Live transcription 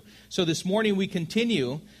So this morning we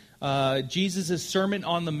continue Jesus' Sermon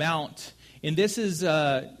on the Mount. And this is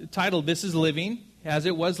titled, This is Living, as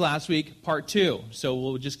it was last week, part 2. So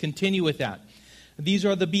we'll just continue with that. These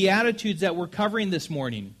are the Beatitudes that we're covering this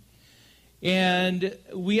morning. And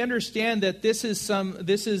we understand that this is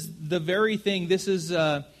the very thing, this is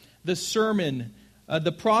the sermon,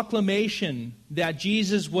 the proclamation that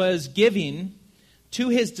Jesus was giving to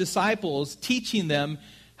his disciples, teaching them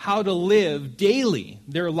how to live daily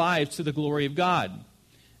their lives to the glory of God.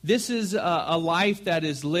 This is a life that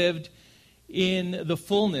is lived in the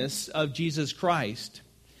fullness of Jesus Christ.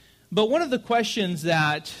 But one of the questions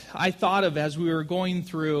that I thought of as we were going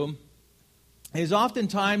through is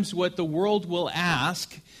oftentimes what the world will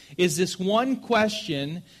ask is this one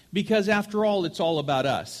question, because after all, it's all about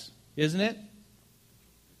us, isn't it?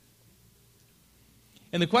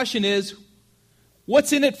 And the question is,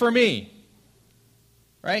 what's in it for me?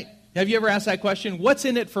 Right? Have you ever asked that question? What's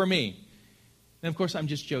in it for me? And of course, I'm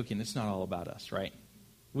just joking. It's not all about us, right?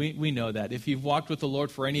 We know that. If you've walked with the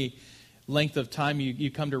Lord for any length of time,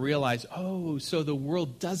 you come to realize, oh, so the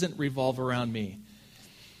world doesn't revolve around me.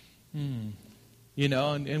 You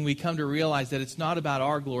know, and we come to realize that it's not about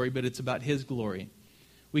our glory, but it's about His glory.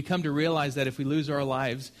 We come to realize that if we lose our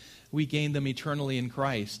lives, we gain them eternally in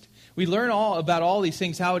Christ. We learn all about all these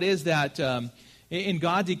things, how it is that in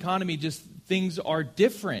God's economy, just things are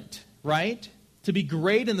different, right? To be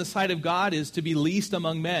great in the sight of God is to be least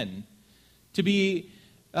among men. To be,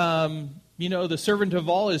 the servant of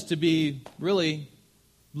all is to be really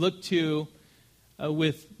looked to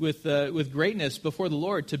with greatness before the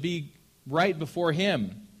Lord, to be right before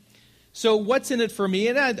Him. So what's in it for me?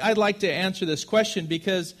 And I'd like to answer this question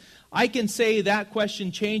because I can say that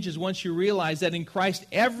question changes once you realize that in Christ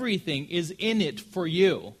everything is in it for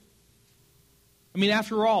you. I mean,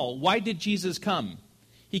 after all, why did Jesus come?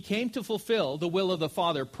 He came to fulfill the will of the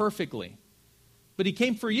Father perfectly. But He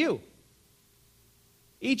came for you.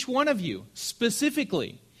 Each one of you,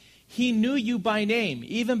 specifically. He knew you by name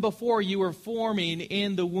even before you were forming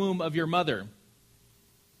in the womb of your mother.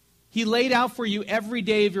 He laid out for you every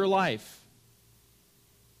day of your life.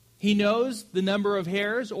 He knows the number of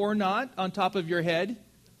hairs or not on top of your head.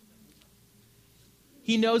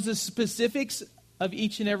 He knows the specifics of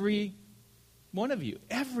each and every one of you.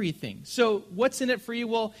 Everything. So what's in it for you?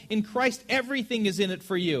 Well, in Christ, everything is in it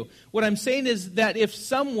for you. What I'm saying is that if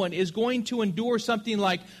someone is going to endure something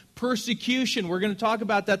like persecution, we're going to talk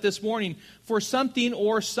about that this morning, for something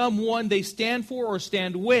or someone they stand for or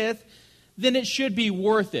stand with, then it should be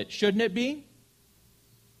worth it, shouldn't it be?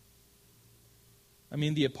 I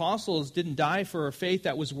mean, the apostles didn't die for a faith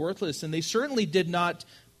that was worthless, and they certainly did not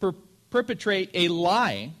perpetrate a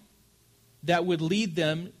lie that would lead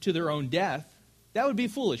them to their own death. That would be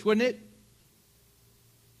foolish, wouldn't it?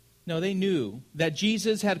 No, they knew that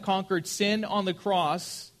Jesus had conquered sin on the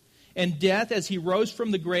cross and death as He rose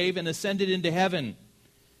from the grave and ascended into heaven.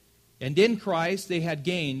 And in Christ, they had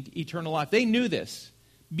gained eternal life. They knew this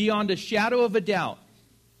beyond a shadow of a doubt.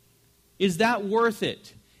 Is that worth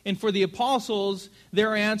it? And for the apostles,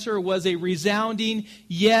 their answer was a resounding,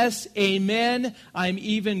 yes, amen. I'm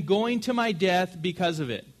even going to my death because of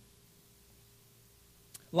it.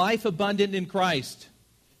 Life abundant in Christ.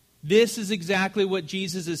 This is exactly what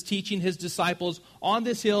Jesus is teaching His disciples on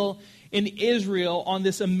this hill in Israel on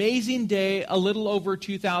this amazing day a little over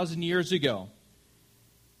 2,000 years ago.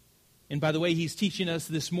 And by the way, He's teaching us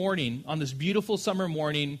this morning, on this beautiful summer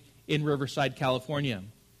morning in Riverside, California.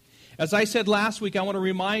 As I said last week, I want to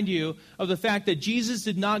remind you of the fact that Jesus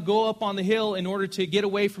did not go up on the hill in order to get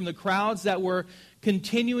away from the crowds that were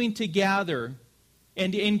continuing to gather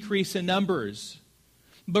and increase in numbers.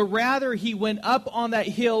 But rather, He went up on that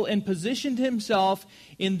hill and positioned Himself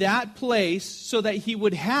in that place so that He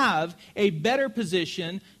would have a better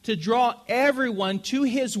position to draw everyone to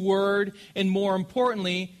His Word and, more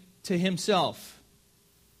importantly, to Himself.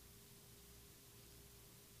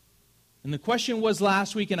 And the question was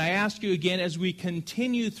last week, and I ask you again as we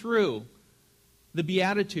continue through the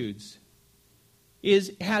Beatitudes,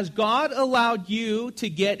 is, has God allowed you to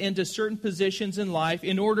get into certain positions in life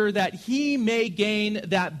in order that He may gain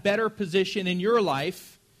that better position in your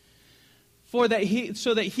life, so that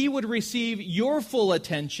He would receive your full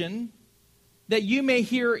attention, that you may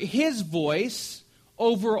hear His voice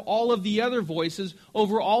over all of the other voices,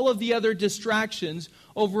 over all of the other distractions,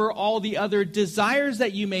 over all the other desires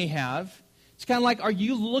that you may have? It's kind of like, are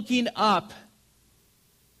you looking up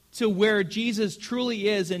to where Jesus truly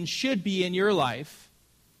is and should be in your life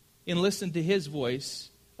and listen to His voice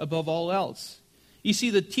above all else? You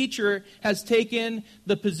see, the teacher has taken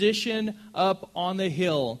the position up on the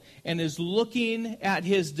hill and is looking at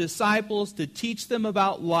his disciples to teach them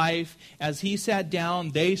about life. As he sat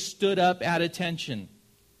down, they stood up at attention.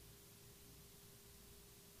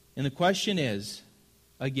 And the question is,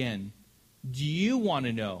 again, do you want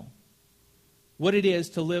to know what it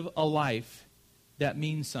is to live a life that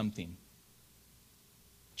means something?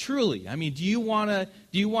 Truly, I mean, do you want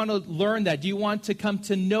to learn that? Do you want to come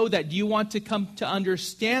to know that? Do you want to come to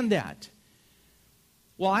understand that?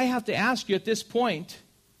 Well, I have to ask you at this point,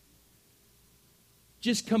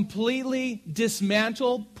 just completely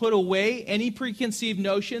dismantle, put away any preconceived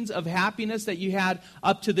notions of happiness that you had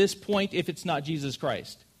up to this point if it's not Jesus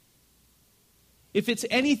Christ. If it's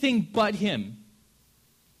anything but Him,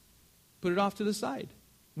 put it off to the side,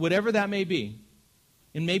 whatever that may be.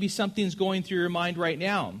 And maybe something's going through your mind right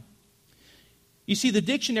now. You see, the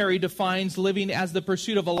dictionary defines living as the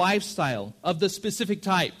pursuit of a lifestyle of the specific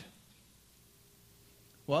type.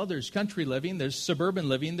 Well, there's country living, there's suburban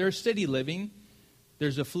living, there's city living,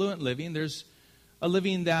 there's affluent living, there's a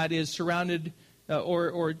living that is surrounded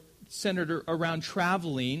or centered around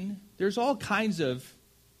traveling. There's all kinds of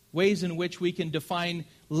ways in which we can define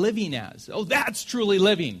living as. Oh, that's truly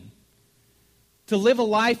living. To live a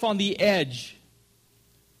life on the edge.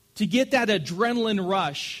 To get that adrenaline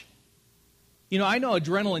rush. You know, I know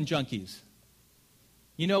adrenaline junkies.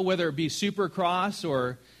 You know, whether it be Supercross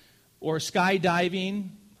or skydiving.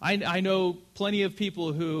 I know plenty of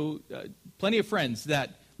people who, plenty of friends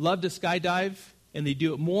that love to skydive, and they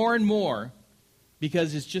do it more and more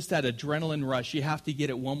because it's just that adrenaline rush. You have to get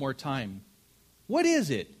it one more time. What is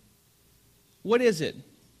it? What is it?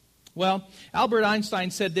 Well, Albert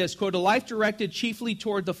Einstein said this, quote, "A life directed chiefly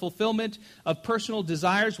toward the fulfillment of personal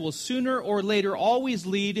desires will sooner or later always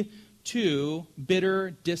lead to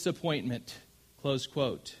bitter disappointment," close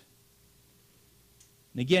quote.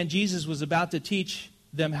 And again, Jesus was about to teach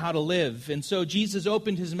them how to live. And so Jesus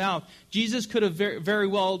opened his mouth. Jesus could have very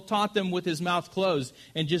well taught them with his mouth closed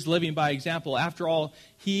and just living by example. After all,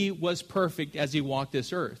 he was perfect as he walked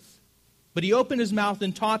this earth. But he opened his mouth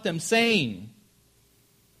and taught them, saying,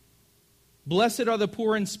 "Blessed are the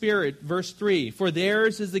poor in spirit," verse 3, "for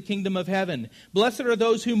theirs is the kingdom of heaven. Blessed are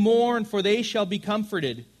those who mourn, for they shall be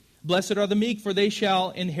comforted. Blessed are the meek, for they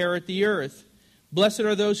shall inherit the earth. Blessed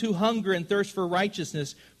are those who hunger and thirst for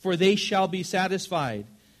righteousness, for they shall be satisfied.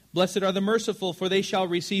 Blessed are the merciful, for they shall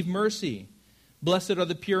receive mercy. Blessed are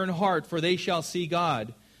the pure in heart, for they shall see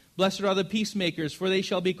God. Blessed are the peacemakers, for they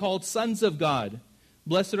shall be called sons of God.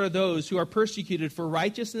 Blessed are those who are persecuted for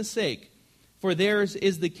righteousness' sake, for theirs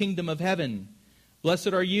is the kingdom of heaven. Blessed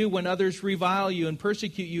are you when others revile you and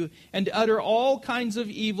persecute you and utter all kinds of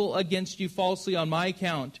evil against you falsely on my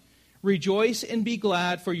account. Rejoice and be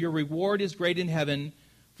glad, for your reward is great in heaven,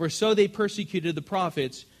 for so they persecuted the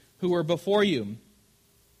prophets who were before you."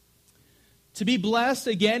 To be blessed,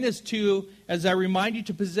 again, is to, as I remind you,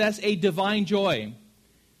 to possess a divine joy.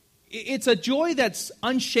 It's a joy that's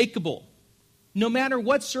unshakable, no matter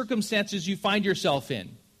what circumstances you find yourself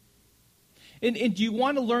in. And do you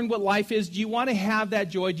want to learn what life is? Do you want to have that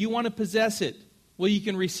joy? Do you want to possess it? Well, you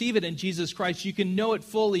can receive it in Jesus Christ. You can know it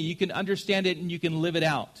fully. You can understand it, and you can live it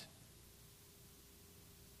out.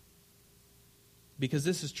 Because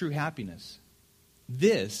this is true happiness.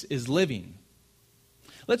 This is living.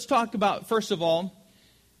 Let's talk about, first of all,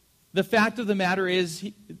 the fact of the matter is,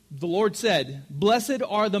 the Lord said, "Blessed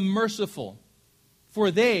are the merciful,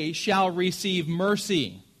 for they shall receive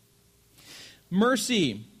mercy."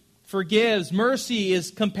 Mercy forgives. Mercy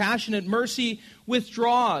is compassionate. Mercy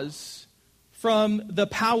withdraws from the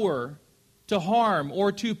power to harm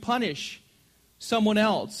or to punish someone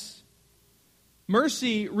else.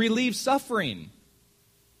 Mercy relieves suffering.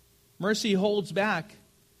 Mercy holds back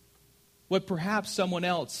what perhaps someone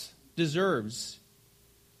else deserves.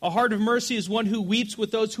 A heart of mercy is one who weeps with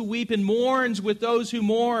those who weep and mourns with those who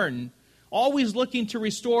mourn, always looking to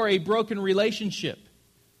restore a broken relationship.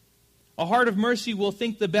 A heart of mercy will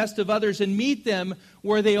think the best of others and meet them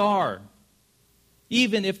where they are,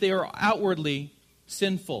 even if they are outwardly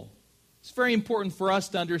sinful. It's very important for us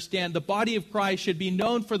to understand the body of Christ should be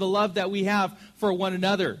known for the love that we have for one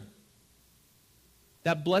another.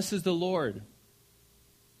 That blesses the Lord.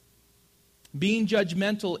 Being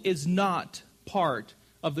judgmental is not part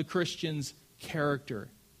of the Christian's character.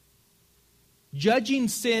 Judging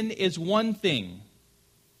sin is one thing.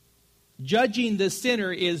 Judging the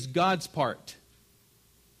sinner is God's part.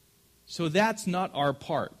 So that's not our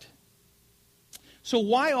part. So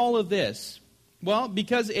why all of this? Well,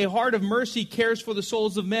 because a heart of mercy cares for the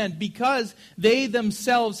souls of men, because they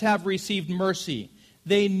themselves have received mercy.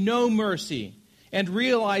 They know mercy. and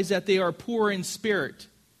realize that they are poor in spirit.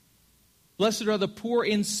 Blessed are the poor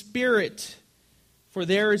in spirit, for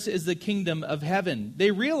theirs is the kingdom of heaven.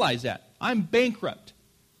 They realize that. I'm bankrupt.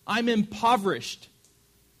 I'm impoverished.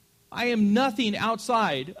 I am nothing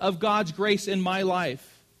outside of God's grace in my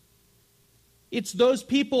life. It's those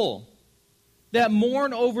people that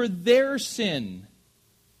mourn over their sin,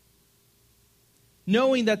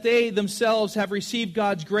 knowing that they themselves have received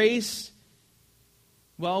God's grace.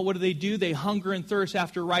 Well, what do? They hunger and thirst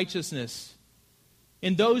after righteousness.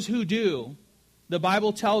 And those who do, the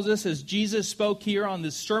Bible tells us, as Jesus spoke here on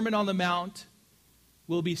the Sermon on the Mount,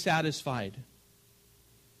 will be satisfied.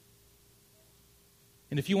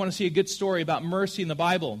 And if you want to see a good story about mercy in the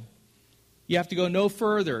Bible, you have to go no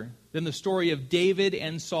further than the story of David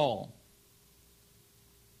and Saul.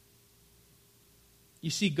 You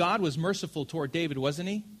see, God was merciful toward David, wasn't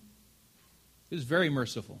he? He was very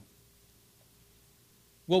merciful.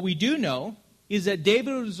 What we do know is that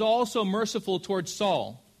David was also merciful toward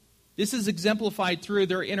Saul. This is exemplified through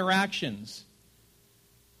their interactions,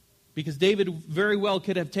 because David very well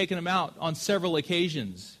could have taken him out on several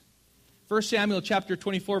occasions. 1 Samuel chapter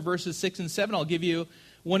 24, verses 6 and 7, I'll give you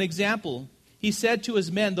one example. He said to his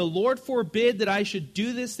men, "The Lord forbid that I should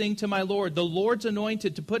do this thing to my Lord, the Lord's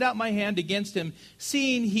anointed, to put out my hand against him,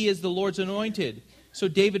 seeing he is the Lord's anointed." So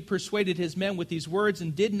David persuaded his men with these words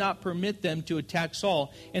and did not permit them to attack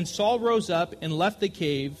Saul. And Saul rose up and left the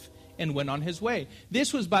cave and went on his way.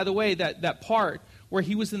 This was, by the way, that part where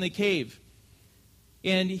he was in the cave.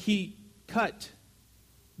 And he cut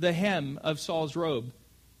the hem of Saul's robe.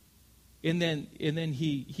 And then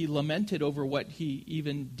he lamented over what he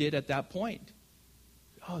even did at that point.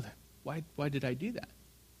 Oh, why did I do that?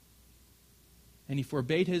 And he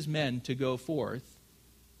forbade his men to go forth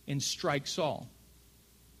and strike Saul.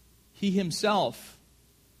 He himself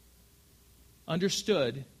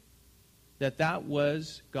understood that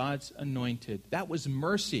was God's anointed. That was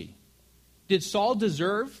mercy. Did Saul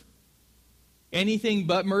deserve anything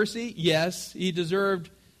but mercy? Yes, he deserved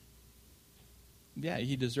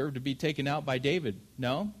to be taken out by David.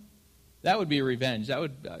 No? That would be revenge. I'm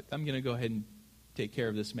going to go ahead and take care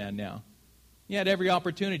of this man now. He had every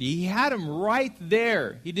opportunity. He had him right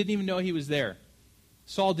there. He didn't even know he was there.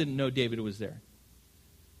 Saul didn't know David was there.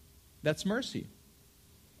 That's mercy.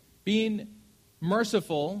 Being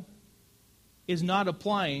merciful is not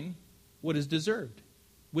applying what is deserved.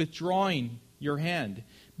 Withdrawing your hand.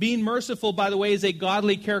 Being merciful, by the way, is a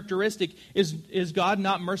godly characteristic. Is God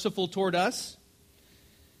not merciful toward us?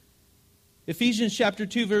 Ephesians chapter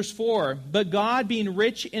 2, verse 4. But God, being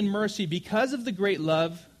rich in mercy, because of the great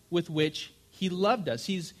love with which he loved us.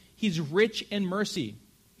 He's rich in mercy.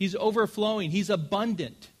 He's overflowing. He's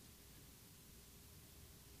abundant.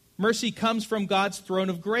 Mercy comes from God's throne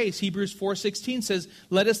of grace. Hebrews 4:16 says,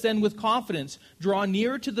 "Let us then with confidence draw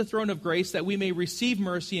near to the throne of grace, that we may receive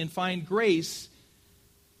mercy and find grace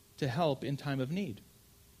to help in time of need."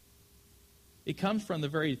 It comes from the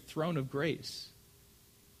very throne of grace,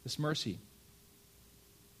 this mercy.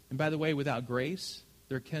 And by the way, without grace,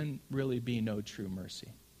 there can really be no true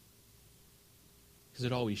mercy, because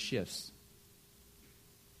it always shifts.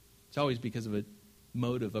 It's always because of a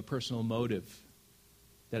motive, a personal motive,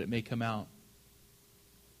 that it may come out.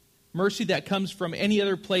 Mercy that comes from any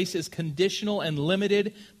other place is conditional and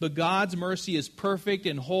limited, but God's mercy is perfect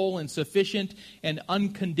and whole and sufficient and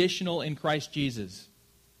unconditional in Christ Jesus.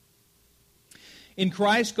 In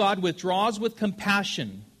Christ, God withdraws with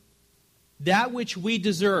compassion that which we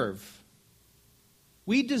deserve.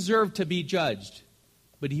 We deserve to be judged,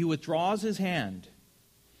 but he withdraws his hand.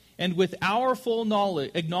 And with our full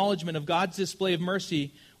acknowledgement of God's display of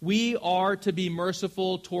mercy, we are to be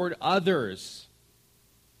merciful toward others.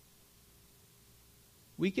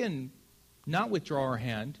 We can not withdraw our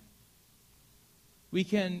hand. We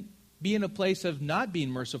can be in a place of not being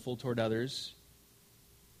merciful toward others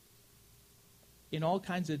in all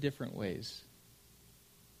kinds of different ways.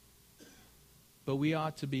 But we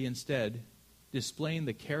ought to be instead displaying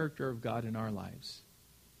the character of God in our lives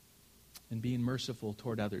and being merciful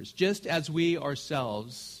toward others, just as we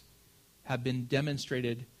ourselves have been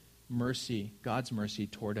demonstrated mercy, God's mercy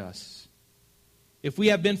toward us. If we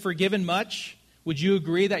have been forgiven much, would you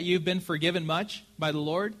agree that you've been forgiven much by the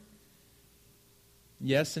Lord?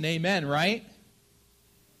 Yes and amen, right?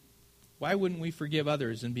 Why wouldn't we forgive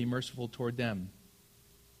others and be merciful toward them?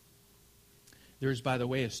 There's, by the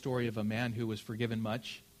way, a story of a man who was forgiven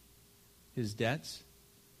much, his debts,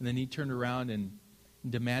 and then he turned around and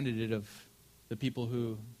demanded it of the people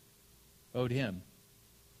who owed him.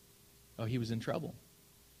 Oh, he was in trouble.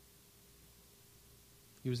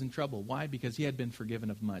 He was in trouble. Why? Because he had been forgiven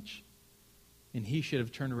of much. And he should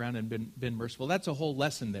have turned around and been merciful. That's a whole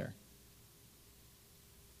lesson there.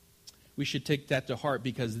 We should take that to heart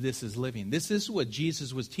because this is living. This is what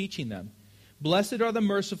Jesus was teaching them. Blessed are the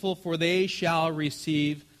merciful, for they shall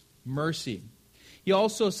receive mercy. He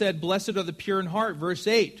also said, blessed are the pure in heart, verse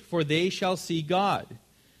 8, for they shall see God.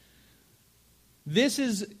 This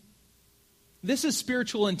is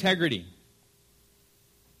spiritual integrity.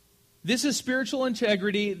 This is spiritual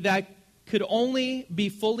integrity that could only be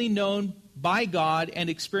fully known by God and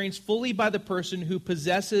experienced fully by the person who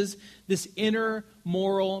possesses this inner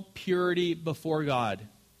moral purity before God.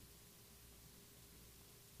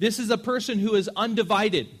 This is a person who is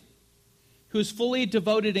undivided, who is fully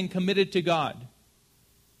devoted and committed to God.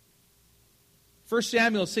 1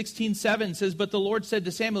 Samuel 16:7 says, but the Lord said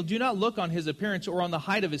to Samuel, do not look on his appearance or on the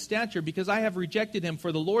height of his stature, because I have rejected him.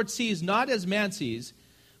 For the Lord sees not as man sees,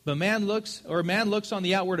 but man looks on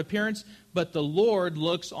the outward appearance, but the Lord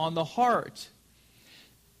looks on the heart.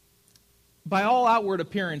 By all outward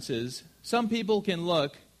appearances, some people can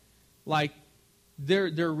look like they're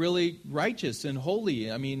really righteous and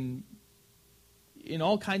holy. I mean, in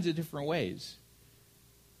all kinds of different ways.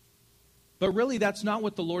 But really, that's not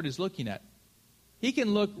what the Lord is looking at. He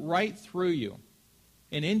can look right through you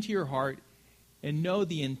and into your heart and know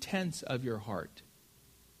the intents of your heart.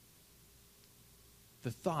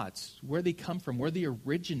 The thoughts, where they come from, where they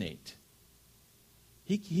originate.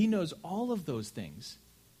 He knows all of those things.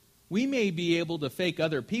 We may be able to fake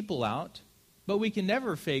other people out, but we can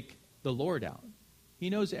never fake the Lord out. He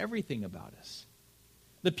knows everything about us.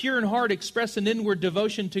 The pure in heart express an inward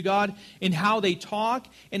devotion to God in how they talk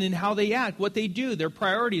and in how they act, what they do, their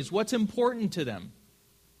priorities, what's important to them.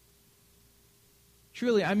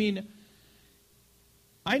 Truly, I mean,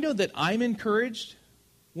 I know that I'm encouraged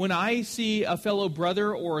when I see a fellow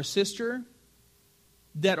brother or a sister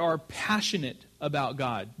that are passionate about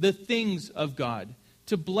God, the things of God,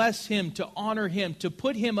 to bless Him, to honor Him, to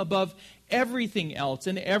put Him above everything else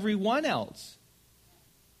and everyone else.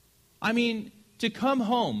 I mean, to come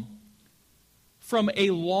home from a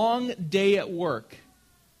long day at work,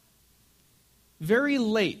 very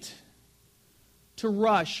late, to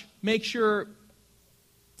rush, make sure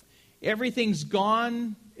everything's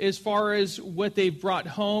gone as far as what they've brought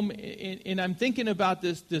home. And I'm thinking about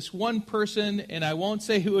this one person, and I won't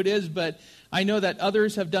say who it is, but I know that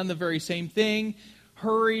others have done the very same thing.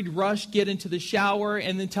 Hurried, rushed, get into the shower,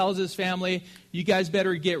 and then tells his family, you guys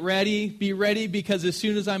better get ready, be ready, because as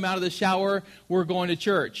soon as I'm out of the shower, we're going to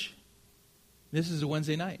church. This is a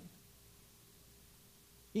Wednesday night.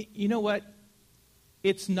 You know what?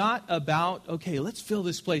 It's not about, okay, let's fill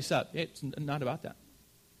this place up. It's not about that.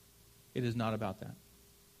 It is not about that.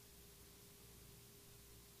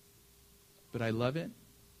 But I love it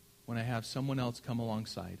when I have someone else come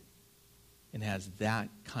alongside and has that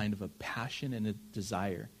kind of a passion and a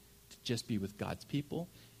desire to just be with God's people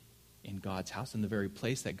in God's house, in the very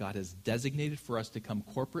place that God has designated for us to come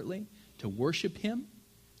corporately, to worship Him,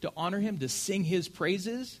 to honor Him, to sing His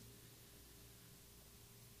praises.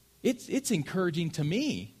 It's encouraging to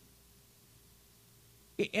me.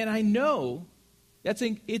 And I know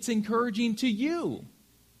it's encouraging to you.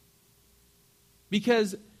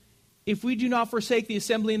 Because if we do not forsake the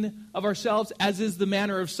assembling of ourselves, as is the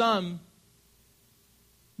manner of some,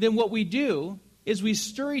 then what we do is we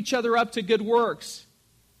stir each other up to good works,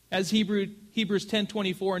 as Hebrews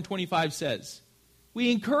 10:24 and 25 says.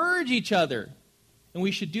 We encourage each other, and we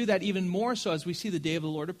should do that even more so as we see the day of the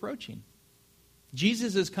Lord approaching.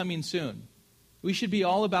 Jesus is coming soon. We should be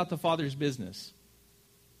all about the Father's business.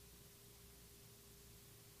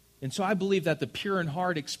 And so I believe that the pure in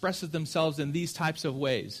heart expresses themselves in these types of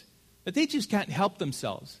ways. That they just can't help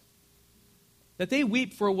themselves. That they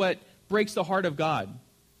weep for what breaks the heart of God.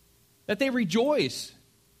 That they rejoice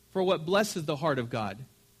for what blesses the heart of God.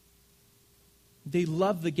 They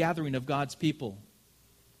love the gathering of God's people.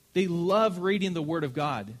 They love reading the Word of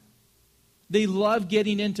God. They love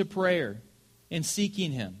getting into prayer and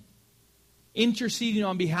seeking Him. Interceding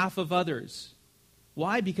on behalf of others.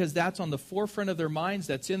 Why? Because that's on the forefront of their minds,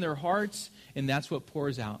 that's in their hearts, and that's what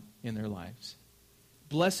pours out in their lives.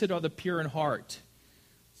 Blessed are the pure in heart,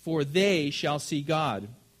 for they shall see God.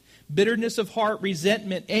 Bitterness of heart,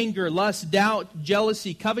 resentment, anger, lust, doubt,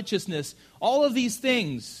 jealousy, covetousness, all of these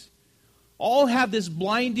things all have this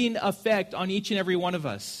blinding effect on each and every one of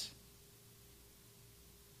us.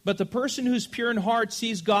 But the person who's pure in heart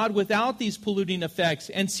sees God without these polluting effects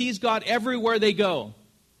and sees God everywhere they go.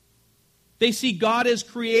 They see God as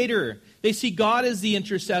creator. They see God as the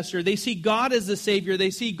intercessor. They see God as the Savior. They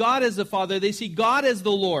see God as the Father. They see God as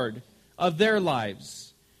the Lord of their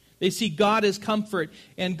lives. They see God as comfort,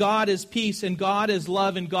 and God as peace, and God as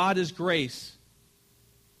love, and God as grace.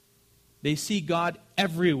 They see God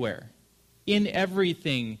everywhere, in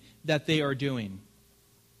everything that they are doing.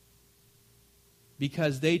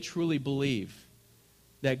 Because they truly believe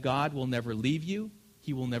that God will never leave you.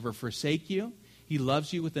 He will never forsake you. He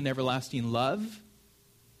loves you with an everlasting love.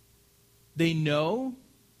 They know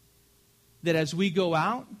that as we go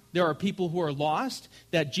out, there are people who are lost.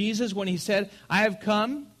 That Jesus, when he said, I have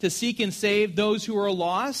come to seek and save those who are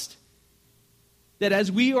lost, that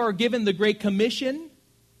as we are given the Great Commission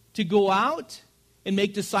to go out and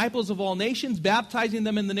make disciples of all nations, baptizing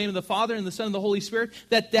them in the name of the Father and the Son and the Holy Spirit,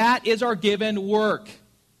 that is our given work.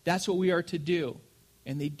 That's what we are to do.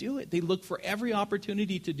 And they do it. They look for every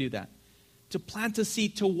opportunity to do that. To plant a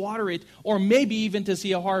seed, to water it, or maybe even to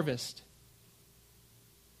see a harvest.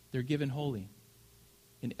 They're given wholly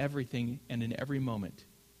in everything and in every moment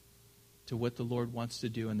to what the Lord wants to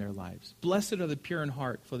do in their lives. Blessed are the pure in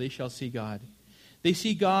heart, for they shall see God. They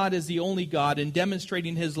see God as the only God and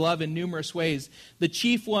demonstrating his love in numerous ways. The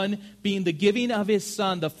chief one being the giving of his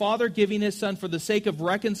Son, the Father giving his Son for the sake of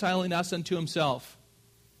reconciling us unto himself.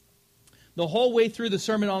 The whole way through the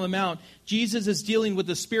Sermon on the Mount, Jesus is dealing with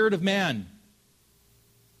the spirit of man,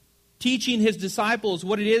 teaching his disciples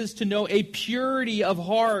what it is to know a purity of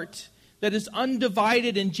heart that is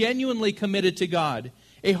undivided and genuinely committed to God.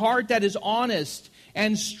 A heart that is honest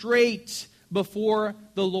and straight before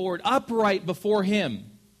the Lord, upright before him.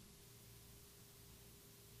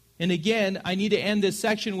 And again, I need to end this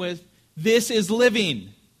section with, this is living.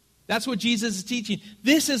 That's what Jesus is teaching.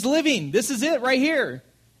 This is living. This is it right here.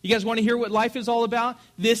 You guys want to hear what life is all about?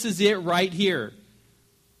 This is it right here.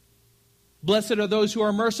 Blessed are those who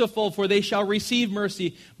are merciful, for they shall receive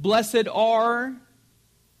mercy. Blessed are...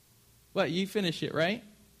 What? You finish it, right?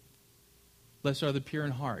 Blessed are the pure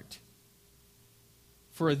in heart,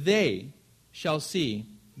 for they shall see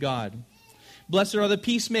God. Blessed are the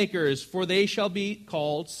peacemakers, for they shall be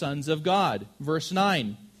called sons of God. Verse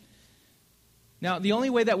 9. Now, the only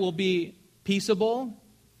way that we'll be peaceable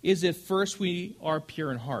is if first we are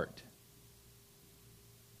pure in heart.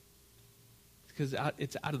 Because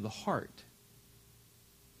it's out of the heart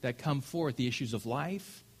that come forth the issues of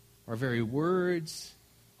life, our very words.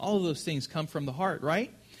 All of those things come from the heart,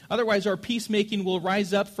 right? Otherwise, our peacemaking will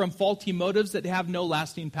rise up from faulty motives that have no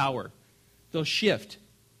lasting power. They'll shift.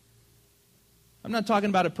 I'm not talking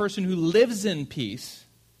about a person who lives in peace.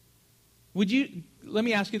 Let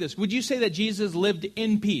me ask you this. Would you say that Jesus lived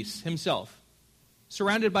in peace himself?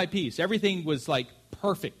 Surrounded by peace. Everything was like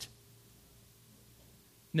perfect.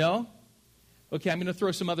 No? Okay, I'm going to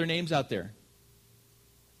throw some other names out there.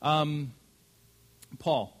 Paul.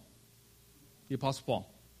 The Apostle Paul.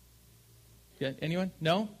 Yeah, anyone?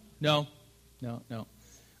 No? No.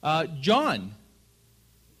 John.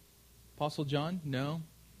 Apostle John? No.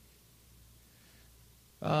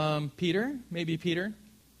 Peter? Maybe Peter.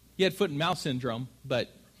 He had foot and mouth syndrome, but...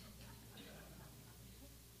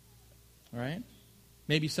 All right?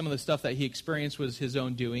 Maybe some of the stuff that he experienced was his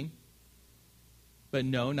own doing. But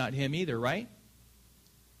no, not him either, right?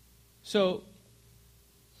 So,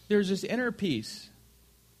 there's this inner peace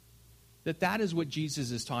that is what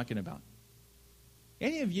Jesus is talking about.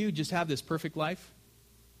 Any of you just have this perfect life?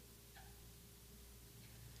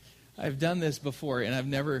 I've done this before, and I've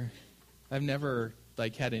never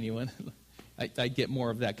like had anyone. I get more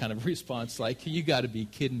of that kind of response, like, you got to be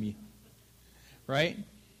kidding me, right?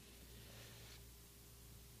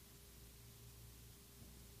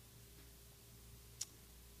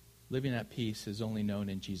 Living at peace is only known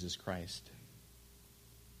in Jesus Christ.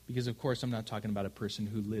 Because, of course, I'm not talking about a person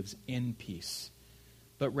who lives in peace,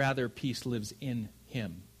 but rather peace lives in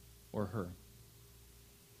him or her.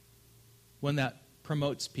 One that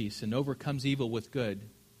promotes peace and overcomes evil with good.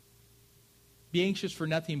 Be anxious for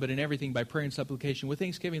nothing, but in everything by prayer and supplication. With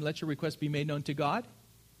thanksgiving, let your requests be made known to God.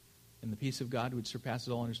 And the peace of God, which surpasses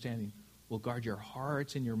all understanding, will guard your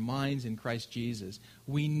hearts and your minds in Christ Jesus.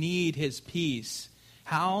 We need his peace.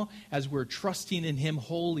 How? As we're trusting in him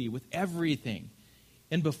wholly with everything.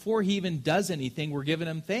 And before he even does anything, we're giving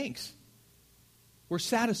him thanks. We're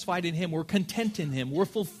satisfied in him. We're content in him. We're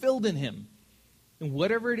fulfilled in him. And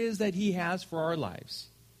whatever it is that he has for our lives,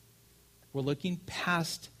 we're looking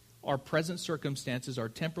past our present circumstances, our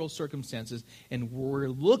temporal circumstances, and we're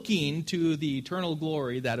looking to the eternal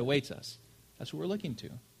glory that awaits us. That's what we're looking to.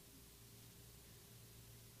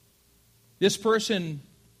 This person,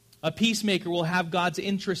 a peacemaker, will have God's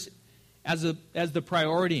interest as the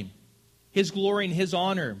priority. His glory and his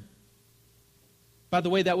honor. By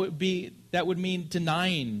the way, that would mean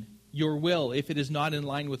denying your will if it is not in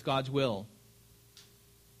line with God's will.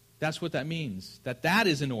 That's what that means. That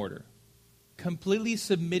is in order. Completely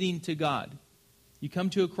submitting to God. You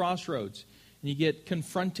come to a crossroads and you get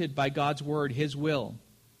confronted by God's word, His will.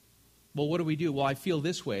 Well, what do? Well, I feel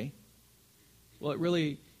this way. Well, it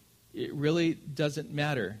really doesn't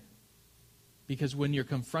matter. Because when you're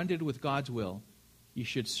confronted with God's will, you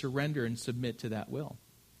should surrender and submit to that will,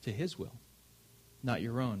 to His will, not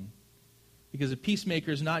your own. Because a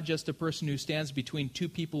peacemaker is not just a person who stands between two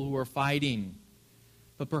people who are fighting,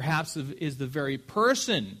 but perhaps is the very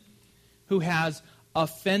person who has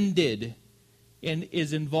offended and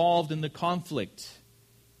is involved in the conflict,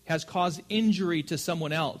 has caused injury to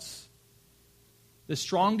someone else. The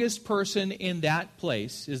strongest person in that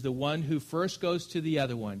place is the one who first goes to the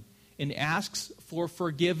other one and asks for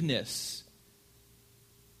forgiveness,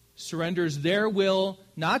 surrenders their will,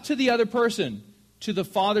 not to the other person, to the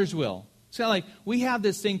Father's will. It's kind of like we have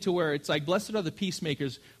this thing to where it's like, blessed are the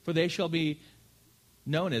peacemakers, for they shall be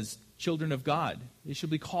known as children of God. They shall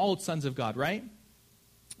be called sons of God, right?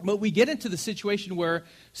 But we get into the situation where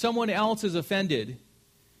someone else is offended, and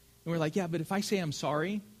we're like, yeah, but if I say I'm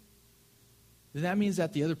sorry, then that means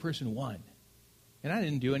that the other person won. And I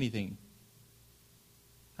didn't do anything.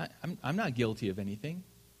 I'm not guilty of anything.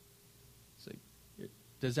 It's like,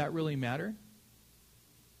 does that really matter?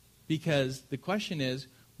 Because the question is,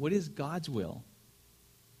 what is God's will?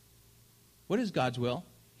 What is God's will?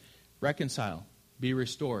 Reconcile. Be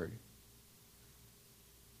restored.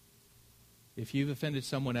 If you've offended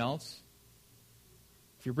someone else,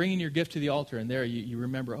 if you're bringing your gift to the altar and there you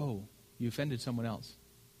remember, oh, you offended someone else.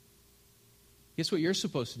 Guess what you're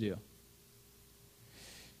supposed to do?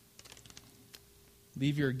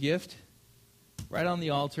 Leave your gift right on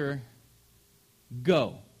the altar.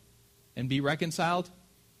 Go and be reconciled,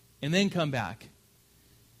 and then come back.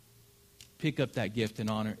 Pick up that gift and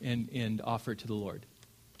honor and offer it to the Lord.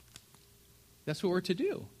 That's what we're to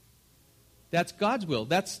do. That's God's will.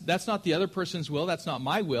 That's not the other person's will. That's not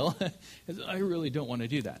my will. I really don't want to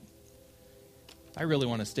do that. I really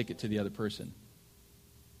want to stick it to the other person.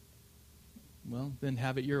 Well, then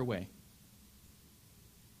have it your way.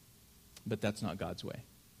 But that's not God's way.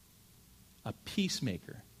 A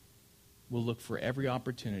peacemaker will look for every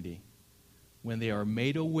opportunity when they are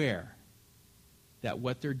made aware that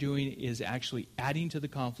what they're doing is actually adding to the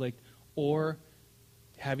conflict or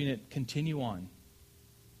having it continue on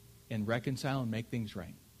and reconcile and make things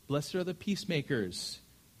right. Blessed are the peacemakers,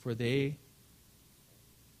 for they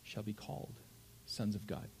shall be called sons of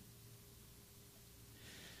God.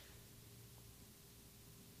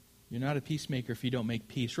 You're not a peacemaker if you don't make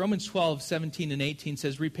peace. Romans 12, 17 and 18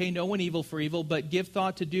 says, repay no one evil for evil, but give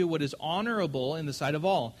thought to do what is honorable in the sight of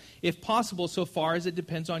all. If possible, so far as it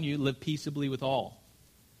depends on you, live peaceably with all.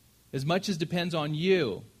 As much as depends on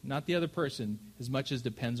you, not the other person, as much as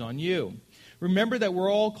depends on you. Remember that we're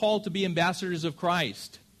all called to be ambassadors of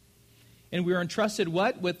Christ. And we are entrusted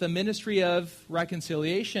what? With the ministry of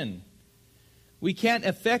reconciliation. We can't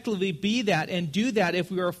effectively be that and do that if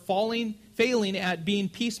we are failing at being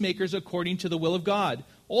peacemakers according to the will of God.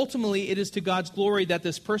 Ultimately, it is to God's glory that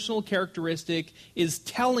this personal characteristic is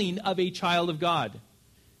telling of a child of God.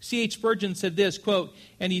 C.H. Spurgeon said this, quote,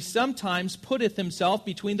 and he sometimes putteth himself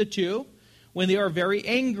between the two when they are very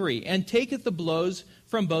angry, and taketh the blows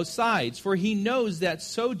from both sides. For he knows that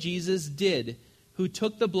so Jesus did, who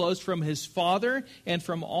took the blows from his Father and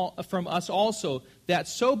from us also, that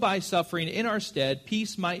so by suffering in our stead,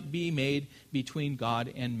 peace might be made between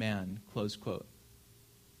God and man. Close quote.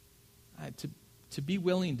 To be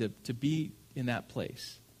willing to be in that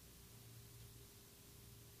place.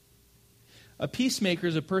 A peacemaker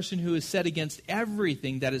is a person who is set against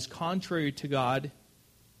everything that is contrary to God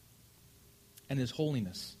and His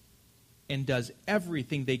holiness, and does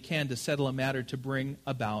everything they can to settle a matter to bring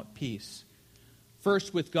about peace.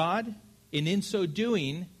 First with God, and in so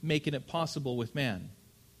doing, making it possible with man.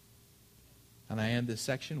 And I end this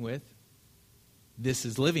section with, this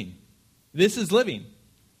is living. This is living.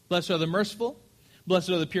 Blessed are the merciful.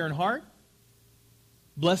 Blessed are the pure in heart.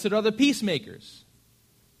 Blessed are the peacemakers.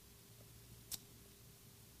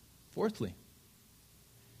 Fourthly,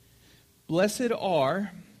 blessed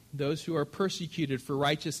are those who are persecuted for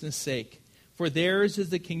righteousness' sake, for theirs is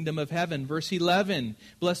the kingdom of heaven. Verse 11,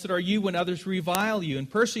 blessed are you when others revile you and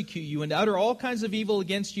persecute you and utter all kinds of evil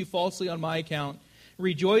against you falsely on my account.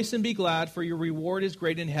 Rejoice and be glad, for your reward is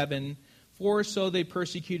great in heaven, for so they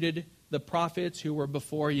persecuted the prophets who were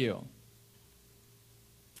before you.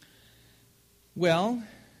 Well,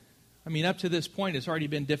 I mean, up to this point, it's already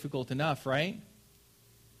been difficult enough, right?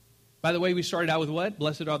 By the way, we started out with what?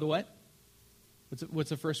 Blessed are the what? What's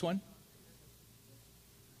the first one?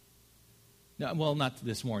 No, well, not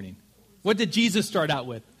this morning. What did Jesus start out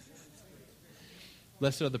with?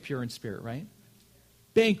 Blessed are the pure in spirit, right?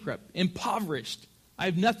 Bankrupt, impoverished. I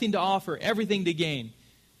have nothing to offer, everything to gain.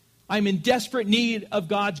 I'm in desperate need of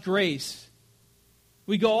God's grace.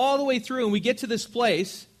 We go all the way through and we get to this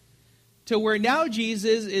place to where now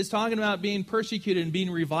Jesus is talking about being persecuted and being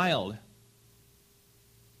reviled.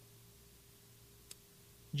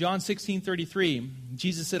 John 16:33,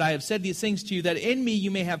 Jesus said, I have said these things to you that in me you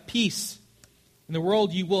may have peace. In the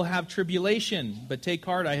world you will have tribulation, but take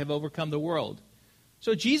heart, I have overcome the world.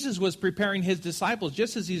 So Jesus was preparing his disciples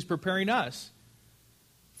just as he's preparing us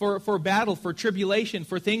for battle, for tribulation,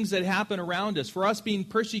 for things that happen around us, for us being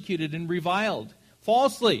persecuted and reviled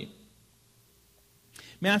falsely.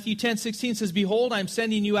 Matthew 10:16 says, Behold, I am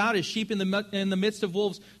sending you out as sheep in the midst of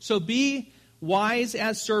wolves. So be wise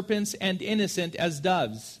as serpents and innocent as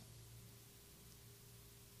doves.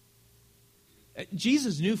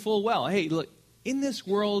 Jesus knew full well, hey, look, in this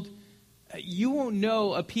world, you won't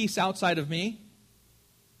know a peace outside of me.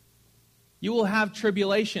 You will have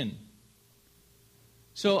tribulation.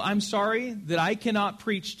 So I'm sorry that I cannot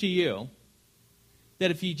preach to you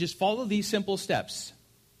that if you just follow these simple steps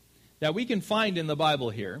that we can find in the Bible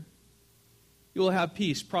here, you will have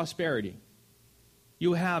peace, prosperity. You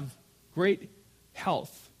will have great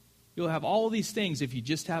health. You'll have all of these things if you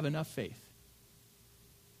just have enough faith.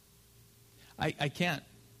 I can't.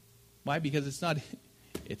 Why? Because it's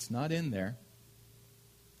not in there.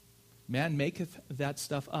 Man maketh that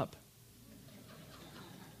stuff up.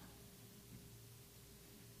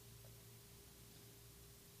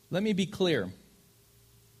 Let me be clear.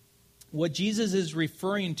 What Jesus is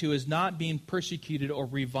referring to is not being persecuted or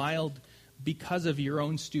reviled because of your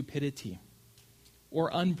own stupidity or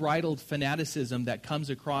unbridled fanaticism that comes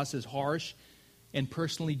across as harsh and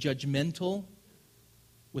personally judgmental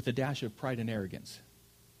with a dash of pride and arrogance.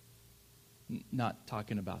 Not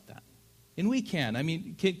talking about that. And we can. I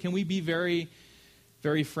mean, can we be very,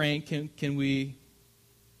 very frank? Can we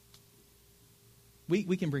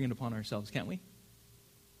can bring it upon ourselves, can't we?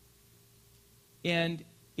 And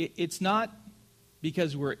it's not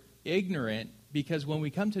because we're ignorant, because when we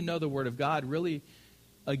come to know the Word of God, really,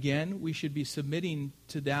 again, we should be submitting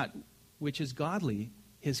to that which is godly,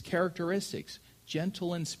 His characteristics,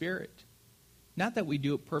 gentle in spirit. Not that we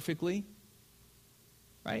do it perfectly,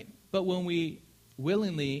 right? But when we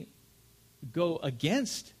willingly go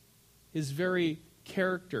against His very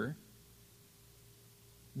character,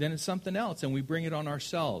 then it's something else, and we bring it on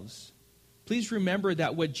ourselves. Please remember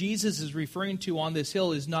that what Jesus is referring to on this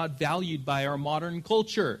hill is not valued by our modern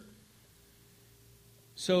culture.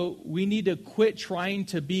 So we need to quit trying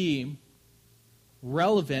to be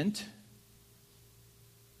relevant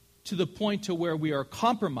to the point to where we are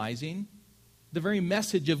compromising the very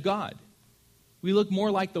message of God. We look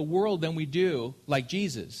more like the world than we do like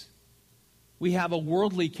Jesus. We have a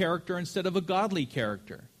worldly character instead of a godly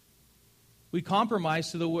character. We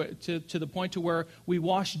compromise to the point to where we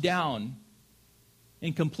wash down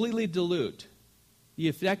and completely dilute the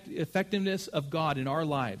effectiveness of God in our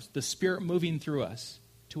lives, the Spirit moving through us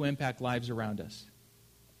to impact lives around us.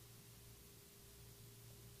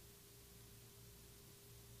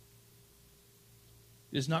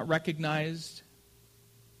 It is not recognized,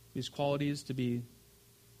 these qualities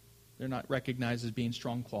they're not recognized as being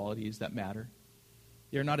strong qualities that matter.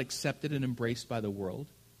 They're not accepted and embraced by the world.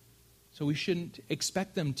 So we shouldn't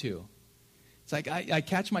expect them to. It's like I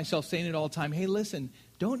catch myself saying it all the time. Hey, listen,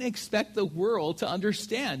 don't expect the world to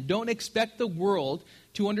understand. Don't expect the world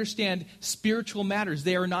to understand spiritual matters.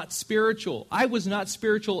 They are not spiritual. I was not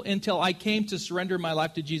spiritual until I came to surrender my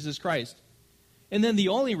life to Jesus Christ. And then the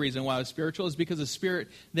only reason why I was spiritual is because the Spirit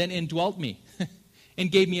then indwelt me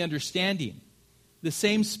and gave me understanding. The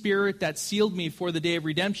same Spirit that sealed me for the day of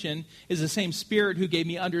redemption is the same Spirit who gave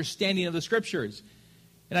me understanding of the Scriptures.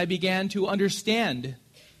 And I began to understand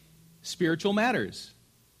spiritual matters.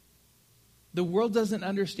 The world doesn't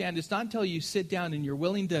understand. It's not until you sit down and you're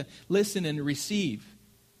willing to listen and receive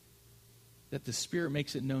that the Spirit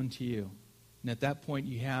makes it known to you. And at that point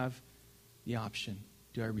you have the option.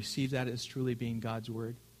 Do I receive that as truly being God's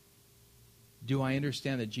Word? Do I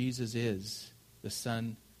understand that Jesus is the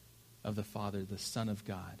Son of the Father, the Son of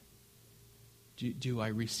God? Do I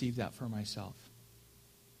receive that for myself?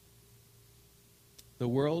 The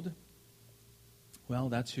world, well,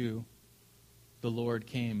 that's who the Lord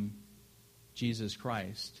came, Jesus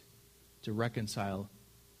Christ, to reconcile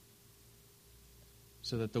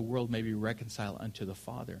so that the world may be reconciled unto the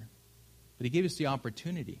Father. But He gave us the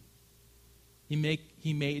opportunity. He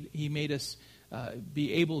made us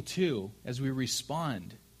be able to, as we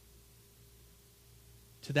respond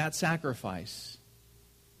to that sacrifice,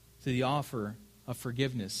 to the offer of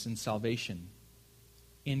forgiveness and salvation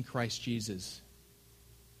in Christ Jesus.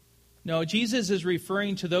 No, Jesus is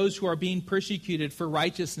referring to those who are being persecuted for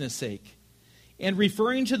righteousness' sake, and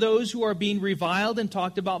referring to those who are being reviled and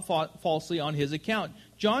talked about falsely on his account.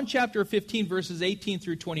 John chapter 15, verses 18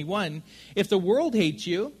 through 21, if the world hates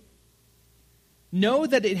you, know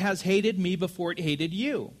that it has hated me before it hated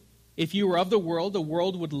you. If you were of the world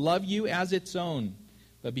would love you as its own.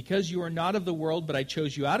 But because you are not of the world, but I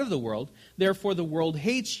chose you out of the world, therefore the world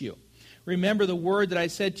hates you. Remember the word that I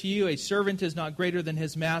said to you, a servant is not greater than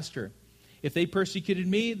his master. If they persecuted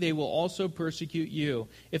me, they will also persecute you.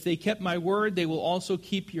 If they kept my word, they will also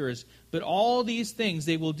keep yours. But all these things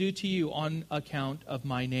they will do to you on account of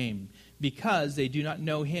my name, because they do not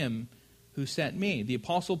know him who sent me. The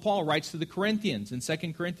Apostle Paul writes to the Corinthians in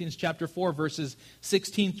 2 Corinthians chapter 4, verses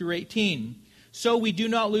 16 through 18. So we do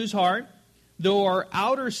not lose heart. Though our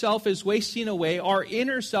outer self is wasting away, our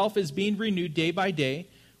inner self is being renewed day by day.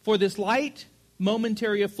 For this light,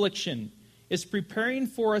 momentary affliction is preparing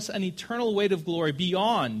for us an eternal weight of glory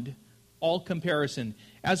beyond all comparison,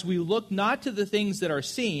 as we look not to the things that are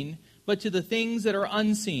seen, but to the things that are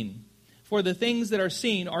unseen. For the things that are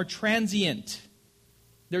seen are transient.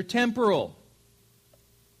 They're temporal,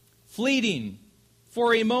 fleeting,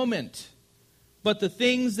 for a moment. But the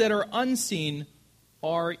things that are unseen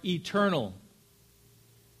are eternal.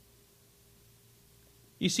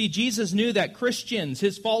 You see, Jesus knew that Christians,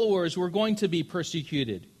 his followers, were going to be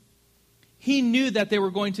persecuted. He knew that they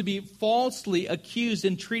were going to be falsely accused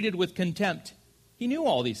and treated with contempt. He knew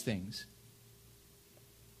all these things.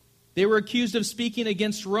 They were accused of speaking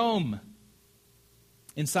against Rome,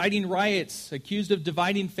 inciting riots, accused of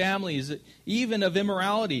dividing families, even of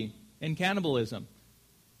immorality and cannibalism.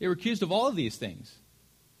 They were accused of all of these things.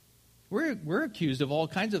 We're accused of all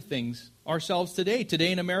kinds of things ourselves today.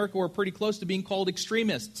 Today in America, we're pretty close to being called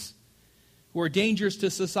extremists who are dangerous to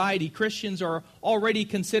society. Christians are already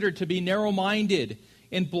considered to be narrow-minded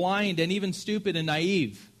and blind and even stupid and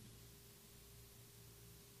naive.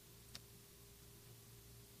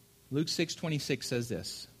 Luke 6:26 says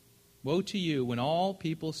this, Woe to you when all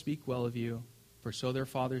people speak well of you, for so their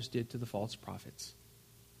fathers did to the false prophets.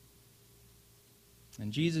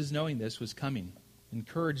 And Jesus, knowing this, was coming.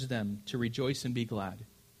 Encourage them to rejoice and be glad.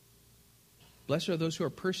 Blessed are those who are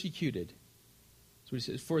persecuted. So he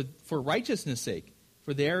says, for righteousness' sake,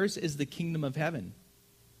 for theirs is the kingdom of heaven.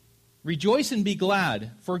 Rejoice and be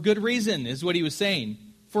glad, for good reason, is what he was saying.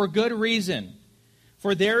 For good reason.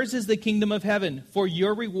 For theirs is the kingdom of heaven, for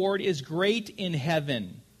your reward is great in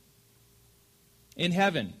heaven. In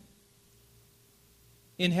heaven.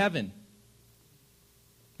 In heaven.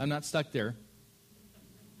 I'm not stuck there.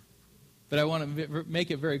 But I want to make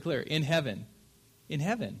it very clear. In heaven. In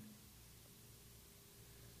heaven.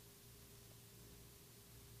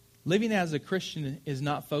 Living as a Christian is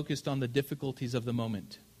not focused on the difficulties of the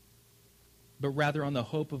moment, but rather on the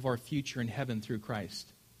hope of our future in heaven through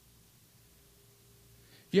Christ.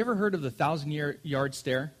 Have you ever heard of the 1,000-yard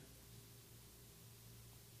stare?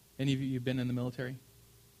 Any of you been in the military?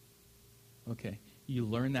 Okay. You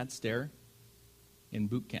learn that stare in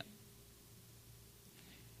boot camp.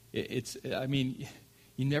 You've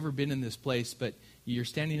never been in this place, but you're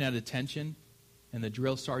standing at attention, and the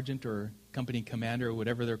drill sergeant or company commander or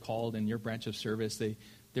whatever they're called in your branch of service,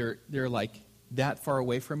 they're like that far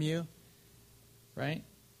away from you, right?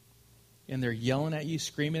 And they're yelling at you,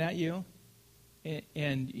 screaming at you.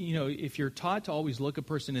 And if you're taught to always look a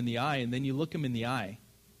person in the eye, and then you look them in the eye,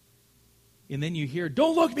 and then you hear,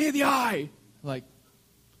 "Don't look me in the eye!" Like,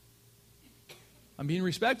 I'm being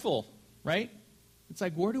respectful, right? It's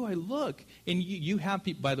like, where do I look? And you have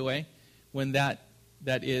people, by the way, when that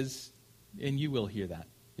is, and you will hear that.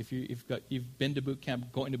 If you've been to boot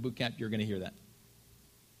camp, going to boot camp, you're going to hear that.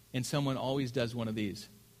 And someone always does one of these.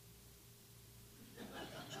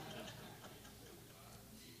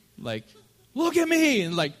 Like, look at me!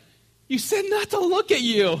 And like, you said not to look at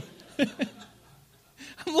you.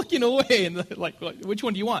 I'm looking away, and like, which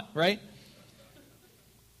one do you want, right?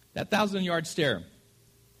 That 1,000-yard stare.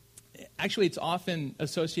 Actually, it's often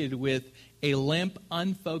associated with a limp,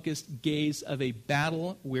 unfocused gaze of a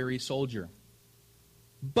battle-weary soldier.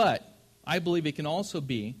 But I believe it can also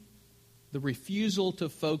be the refusal to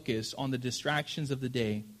focus on the distractions of the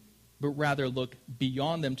day, but rather look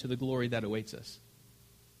beyond them to the glory that awaits us.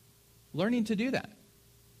 Learning to do that.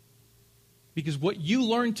 Because what you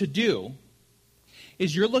learn to do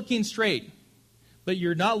is you're looking straight, but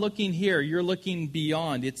you're not looking here. You're looking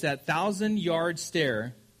beyond. It's that 1,000-yard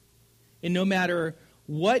stare. And no matter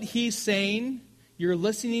what he's saying, you're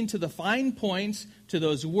listening to the fine points, to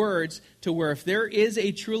those words, to where if there is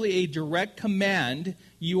truly a direct command,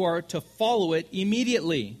 you are to follow it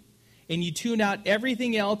immediately. And you tune out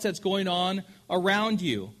everything else that's going on around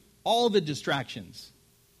you. all the distractions.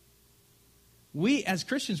 We, as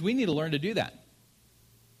Christians, we need to learn to do that.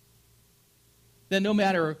 That no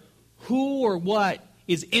matter who or what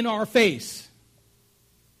is in our face,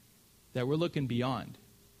 that we're looking beyond.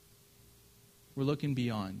 We're looking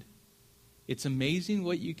beyond. It's amazing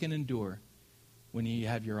what you can endure when you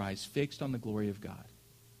have your eyes fixed on the glory of God.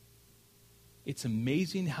 It's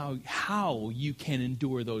amazing how you can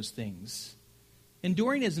endure those things.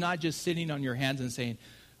 Enduring is not just sitting on your hands and saying,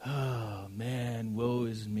 oh man, woe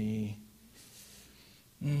is me.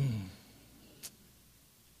 I'm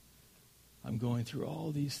going through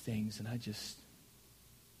all these things and I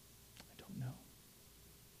don't know.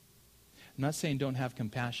 I'm not saying don't have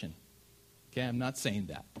compassion. Okay, I'm not saying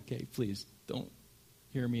that. Okay, please don't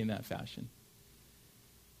hear me in that fashion.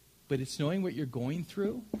 But it's knowing what you're going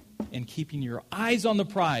through and keeping your eyes on the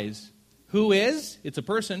prize. Who is? It's a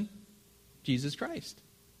person. Jesus Christ.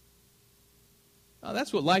 Now,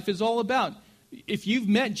 that's what life is all about. If you've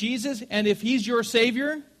met Jesus and if He's your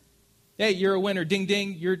Savior, hey, you're a winner. Ding,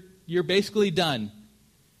 ding. You're basically done.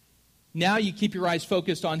 Now you keep your eyes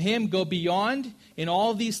focused on Him, go beyond, and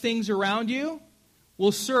all these things around you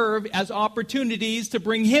will serve as opportunities to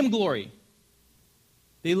bring Him glory.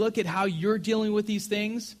 They look at how you're dealing with these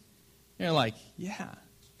things, and they're like, yeah,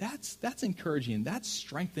 that's encouraging. That's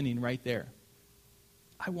strengthening right there.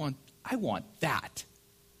 I want that.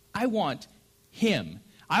 I want Him.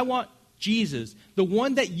 I want Jesus, the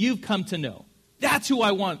one that you've come to know. That's who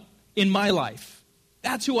I want in my life.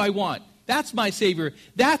 That's who I want. That's my Savior.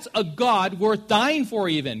 That's a God worth dying for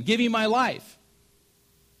even, giving my life.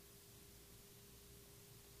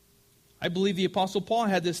 I believe the Apostle Paul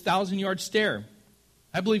had this 1,000-yard stare.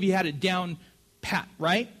 I believe he had it down pat,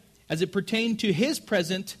 right? As it pertained to his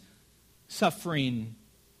present suffering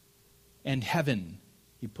and heaven.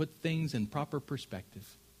 He put things in proper perspective.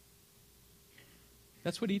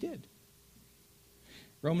 That's what he did.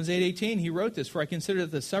 Romans 8:18, he wrote this, "For I consider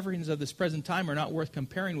that the sufferings of this present time are not worth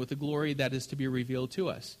comparing with the glory that is to be revealed to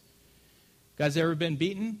us." Guys, ever been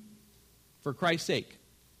beaten for Christ's sake?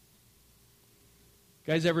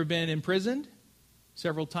 Guys, ever been imprisoned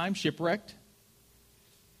several times, shipwrecked?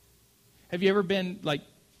 Have you ever been,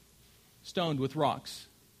 stoned with rocks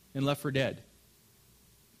and left for dead?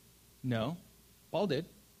 No. Paul did.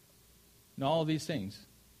 And all of these things.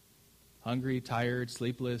 Hungry, tired,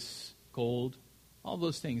 sleepless, cold. All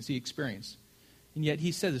those things he experienced. And yet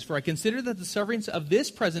he says this, "For I consider that the sufferings of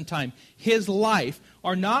this present time, his life,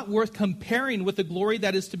 are not worth comparing with the glory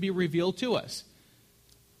that is to be revealed to us."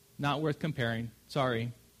 Not worth comparing.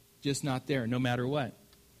 Sorry. Just not there, no matter what.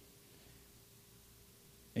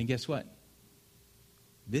 And guess what?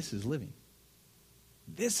 This is living.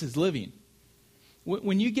 This is living.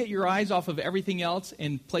 When you get your eyes off of everything else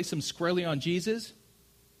and place them squarely on Jesus,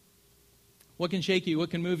 what can shake you?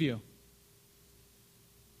 What can move you?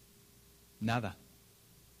 Nada.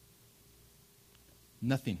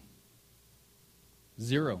 Nothing.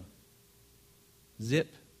 Zero.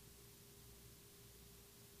 Zip.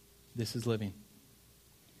 This is living.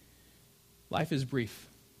 Life is brief.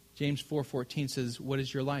 James 4:14 says, "What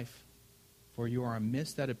is your life? For you are a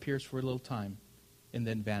mist that appears for a little time and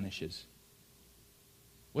then vanishes."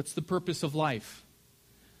 What's the purpose of life?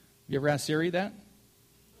 You ever asked Siri that?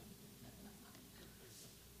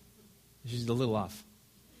 She's a little off.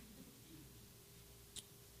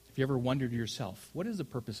 Have you ever wondered to yourself, what is the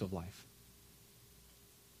purpose of life?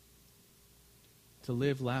 To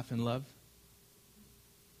live, laugh, and love?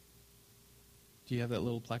 Do you have that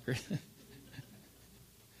little placard?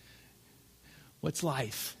 What's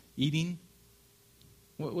life? Eating?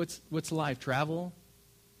 What's life? Travel?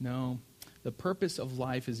 No. The purpose of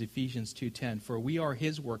life is Ephesians 2:10. "For we are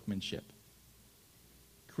His workmanship,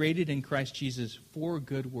 created in Christ Jesus for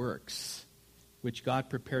good works, which God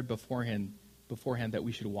prepared beforehand that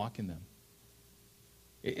we should walk in them."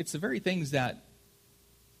 It's the very things that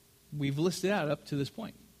we've listed out up to this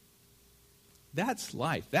point. That's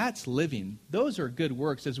life. That's living. Those are good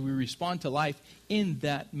works as we respond to life in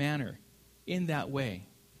that manner, in that way.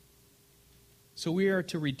 So we are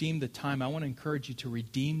to redeem the time. I want to encourage you to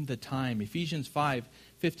redeem the time. Ephesians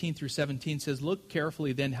 5:15 through 17 says, "Look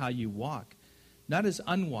carefully then how you walk, not as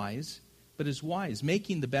unwise, but as wise,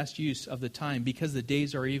 making the best use of the time, because the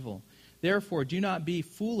days are evil. Therefore, do not be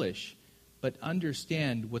foolish, but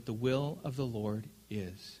understand what the will of the Lord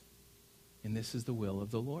is." And this is the will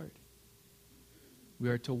of the Lord. We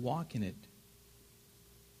are to walk in it.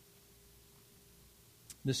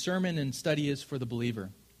 The sermon and study is for the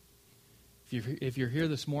believer. If you're here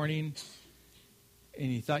this morning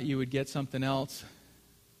and you thought you would get something else,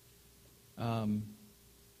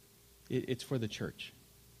 it's for the church.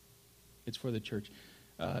 It's for the church.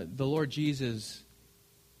 the Lord Jesus,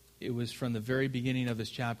 it was from the very beginning of this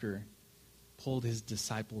chapter, pulled his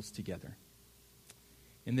disciples together.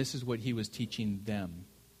 And this is what he was teaching them.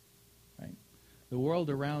 Right? The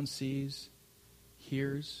world around sees,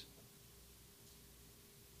 hears.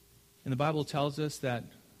 And the Bible tells us that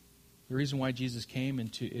the reason why Jesus came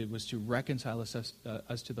it was to reconcile us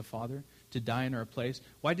to the Father, to die in our place.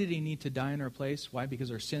 Why did he need to die in our place? Why?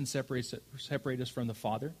 Because our sins separate us from the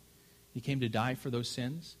Father. He came to die for those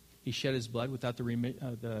sins. He shed his blood. Without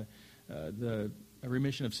the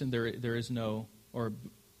remission of sin, there is no, or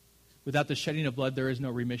without the shedding of blood, there is no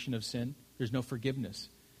remission of sin. There's no forgiveness.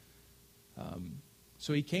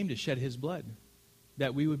 So he came to shed his blood,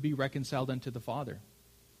 that we would be reconciled unto the Father.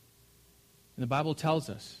 And the Bible tells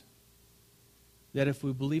us that if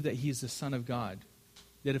we believe that he is the Son of God,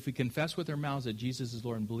 that if we confess with our mouths that Jesus is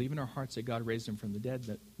Lord and believe in our hearts that God raised him from the dead,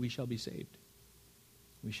 that we shall be saved.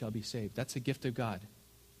 We shall be saved. That's a gift of God.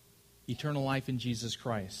 Eternal life in Jesus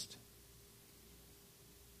Christ.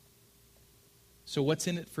 So what's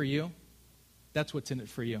in it for you? That's what's in it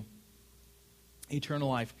for you. Eternal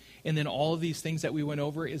life. And then all of these things that we went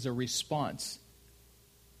over is a response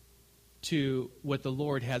to what the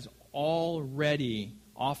Lord has already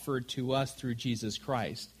offered to us through Jesus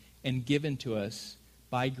Christ and given to us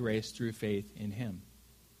by grace through faith in him.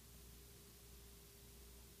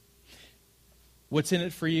 What's in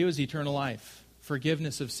it for you is eternal life,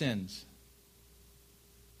 forgiveness of sins.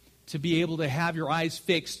 To be able to have your eyes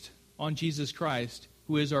fixed on Jesus Christ,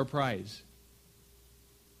 who is our prize.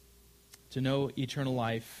 To know eternal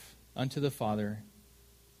life unto the Father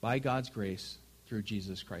by God's grace through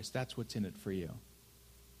Jesus Christ. That's what's in it for you.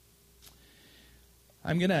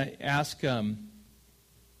 I'm going to ask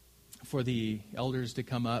for the elders to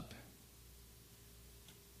come up.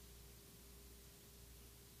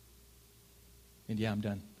 And yeah, I'm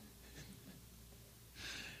done.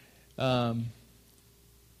 And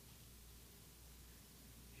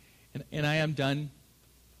I am done.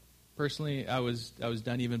 Personally, I was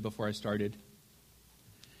done even before I started.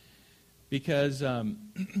 Because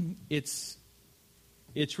it's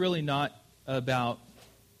really not about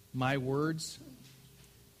my words.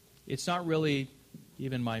 It's not really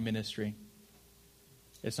even my ministry.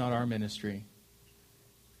 It's not our ministry.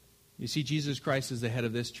 You see, Jesus Christ is the head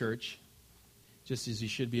of this church, just as he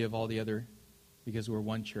should be of all the other, because we're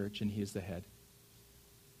one church and he is the head.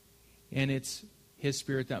 And it's his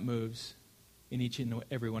Spirit that moves in each and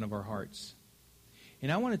every one of our hearts.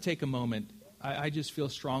 And I want to take a moment. I just feel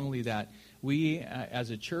strongly that we, as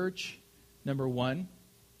a church, number one,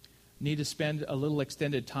 need to spend a little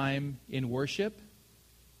extended time in worship.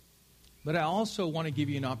 But I also want to give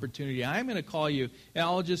you an opportunity. I'm going to call you, and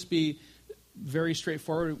I'll just be very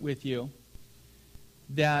straightforward with you,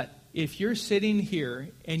 that if you're sitting here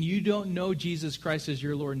and you don't know Jesus Christ as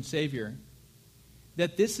your Lord and Savior,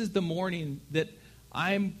 that this is the morning that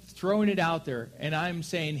I'm throwing it out there and I'm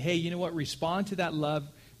saying, hey, you know what? Respond to that love.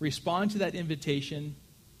 Respond to that invitation.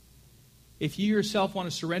 If you yourself want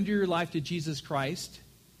to surrender your life to Jesus Christ,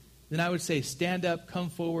 then I would say stand up, come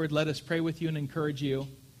forward, let us pray with you and encourage you.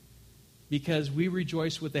 Because we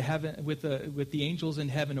rejoice with the angels in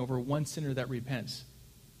heaven over one sinner that repents.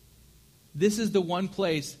 This is the one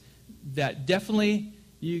place that definitely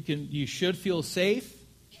you should feel safe,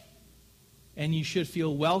 and you should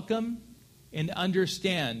feel welcome, and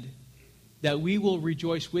understand that we will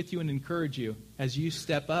rejoice with you and encourage you as you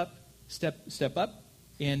step up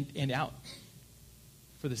and out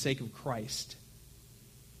for the sake of Christ.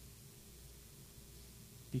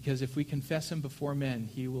 Because if we confess him before men,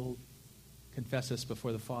 he will confess us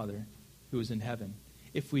before the Father who is in heaven.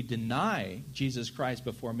 If we deny Jesus Christ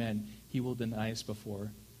before men, he will deny us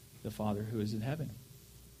before the Father who is in heaven.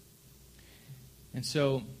 And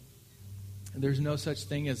so there's no such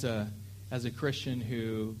thing as a Christian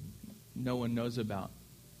who no one knows about.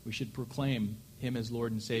 We should proclaim him as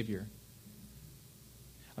Lord and Savior.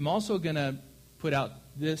 I'm also going to put out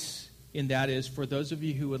this, and that is for those of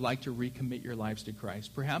you who would like to recommit your lives to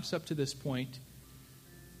Christ. Perhaps up to this point,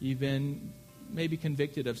 you've been maybe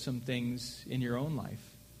convicted of some things in your own life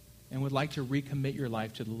and would like to recommit your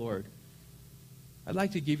life to the Lord. I'd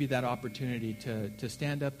like to give you that opportunity to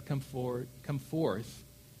stand up, come forth.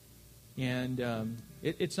 And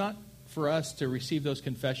it's not for us to receive those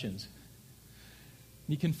confessions.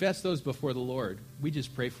 You confess those before the Lord. We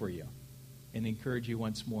just pray for you and encourage you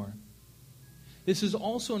once more. This is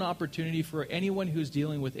also an opportunity for anyone who's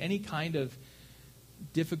dealing with any kind of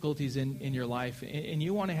difficulties in your life, and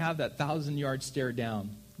you want to have that 1,000-yard stare down.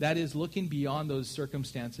 That is looking beyond those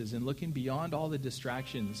circumstances and looking beyond all the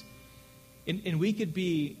distractions. And we could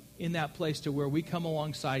be in that place to where we come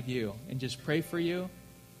alongside you and just pray for you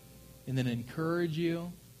and then encourage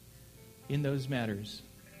you in those matters,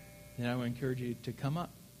 then I would encourage you to come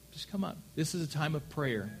up. Just come up. This is a time of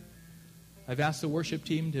prayer. I've asked the worship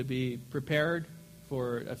team to be prepared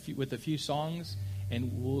with a few songs,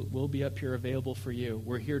 and we'll be up here available for you.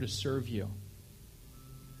 We're here to serve you.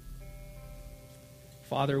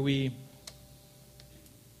 Father,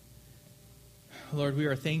 Lord, we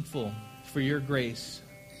are thankful for your grace,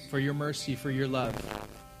 for your mercy, for your love.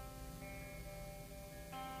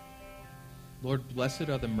 Lord, blessed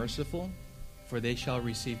are the merciful, for they shall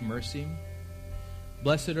receive mercy.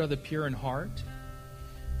 Blessed are the pure in heart,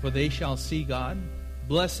 for they shall see God.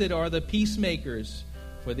 Blessed are the peacemakers,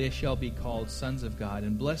 for they shall be called sons of God.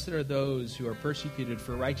 And blessed are those who are persecuted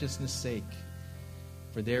for righteousness' sake,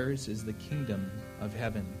 for theirs is the kingdom of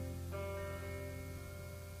heaven.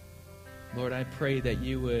 Lord, I pray that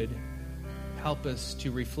you would help us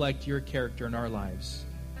to reflect your character in our lives,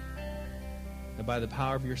 that by the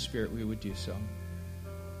power of your Spirit we would do so.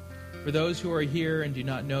 For those who are here and do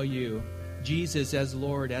not know you, Jesus as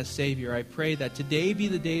Lord, as Savior, I pray that today be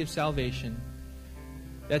the day of salvation,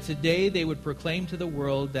 that today they would proclaim to the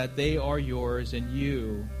world that they are yours and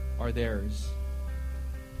you are theirs,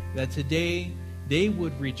 that today they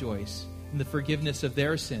would rejoice in the forgiveness of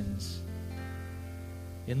their sins,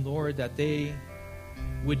 and Lord, that they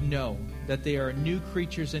would know that they are new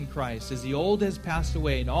creatures in Christ, as the old has passed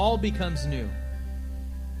away and all becomes new,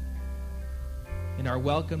 and are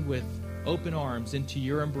welcomed with open arms into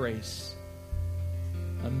your embrace.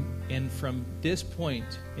 And from this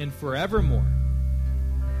point and forevermore,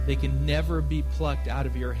 they can never be plucked out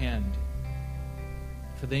of your hand,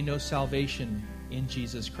 for they know salvation in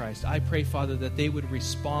Jesus Christ. I pray, Father, that they would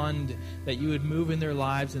respond, that you would move in their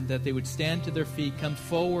lives, and that they would stand to their feet, come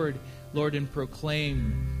forward, Lord, and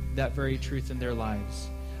proclaim that very truth in their lives.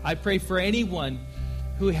 I pray for anyone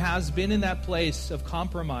who has been in that place of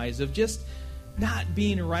compromise, of just not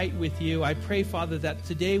being right with you. I pray, Father, that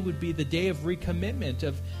today would be the day of recommitment,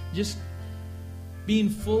 of just being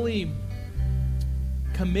fully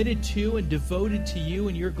committed to and devoted to you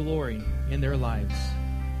and your glory in their lives.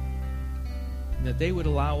 And that they would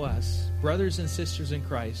allow us, brothers and sisters in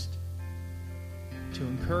Christ, to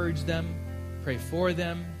encourage them, pray for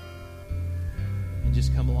them, and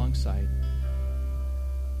just come alongside.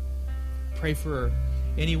 Pray for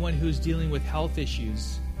anyone who's dealing with health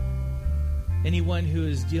issues, anyone who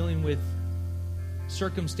is dealing with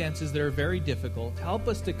circumstances that are very difficult. Help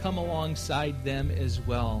us to come alongside them as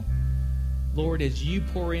well. Lord, as you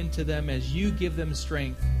pour into them, as you give them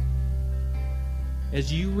strength,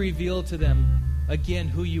 as you reveal to them again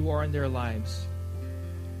who you are in their lives,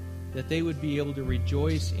 that they would be able to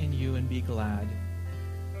rejoice in you and be glad,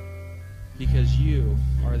 because you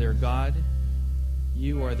are their God,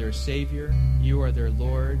 you are their Savior, you are their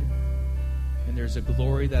Lord, and there's a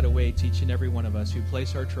glory that awaits each and every one of us who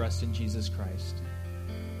place our trust in Jesus Christ.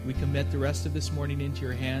 We commit the rest of this morning into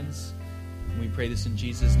your hands, and we pray this in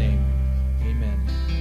Jesus' name. Amen.